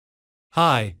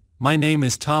Hi, my name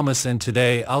is Thomas and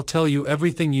today I'll tell you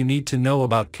everything you need to know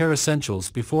about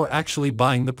Kerassentials before actually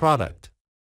buying the product.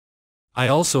 I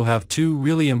also have two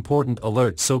really important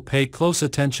alerts, so pay close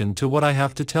attention to what I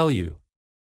have to tell you.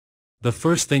 The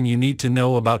first thing you need to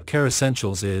know about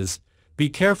Kerassentials is, be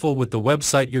careful with the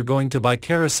website you're going to buy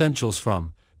Kerassentials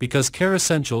from, because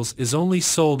Kerassentials is only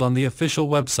sold on the official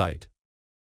website.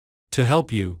 To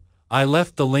help you, I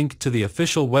left the link to the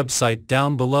official website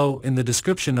down below in the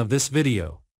description of this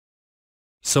video.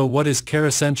 So what is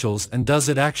Kerassentials and does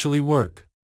it actually work?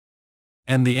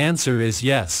 And the answer is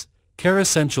yes,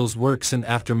 Kerassentials works, and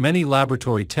after many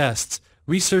laboratory tests,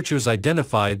 researchers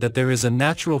identified that there is a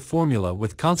natural formula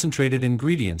with concentrated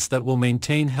ingredients that will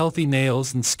maintain healthy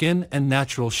nails and skin and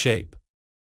natural shape.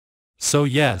 So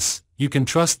yes, you can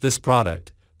trust this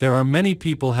product. There are many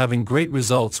people having great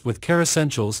results with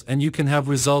Kerassentials and you can have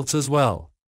results as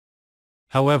well.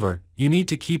 However, you need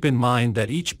to keep in mind that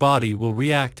each body will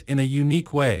react in a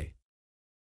unique way.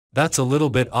 That's a little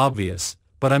bit obvious,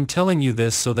 but I'm telling you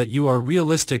this so that you are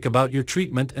realistic about your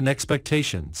treatment and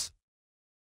expectations.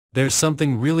 There's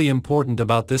something really important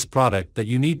about this product that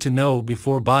you need to know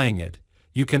before buying it.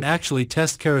 You can actually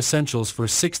test Kerassentials for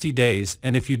 60 days,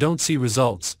 and if you don't see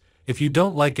results, if you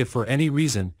don't like it for any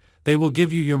reason, they will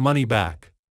give you your money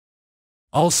back.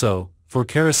 Also, for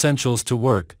Kerassentials to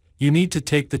work, you need to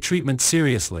take the treatment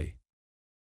seriously.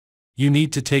 You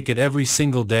need to take it every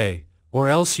single day, or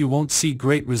else you won't see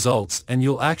great results and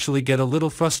you'll actually get a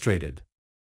little frustrated.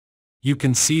 You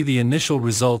can see the initial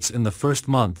results in the first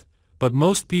month, but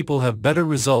most people have better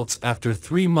results after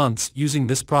 3 months using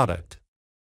this product.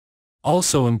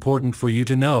 Also important for you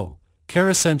to know,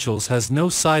 Kerassentials has no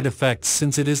side effects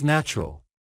since it is natural.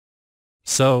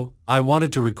 So, I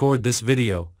wanted to record this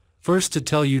video, first to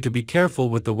tell you to be careful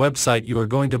with the website you are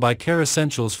going to buy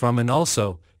Kerassentials from, and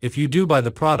also, if you do buy the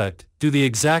product, do the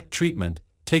exact treatment,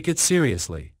 take it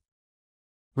seriously.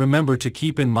 Remember to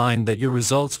keep in mind that your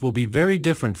results will be very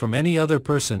different from any other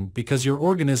person because your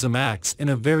organism acts in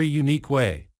a very unique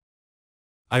way.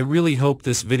 I really hope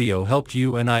this video helped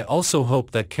you, and I also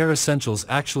hope that Kerassentials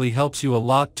actually helps you a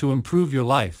lot to improve your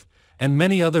life, and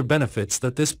many other benefits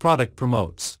that this product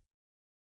promotes.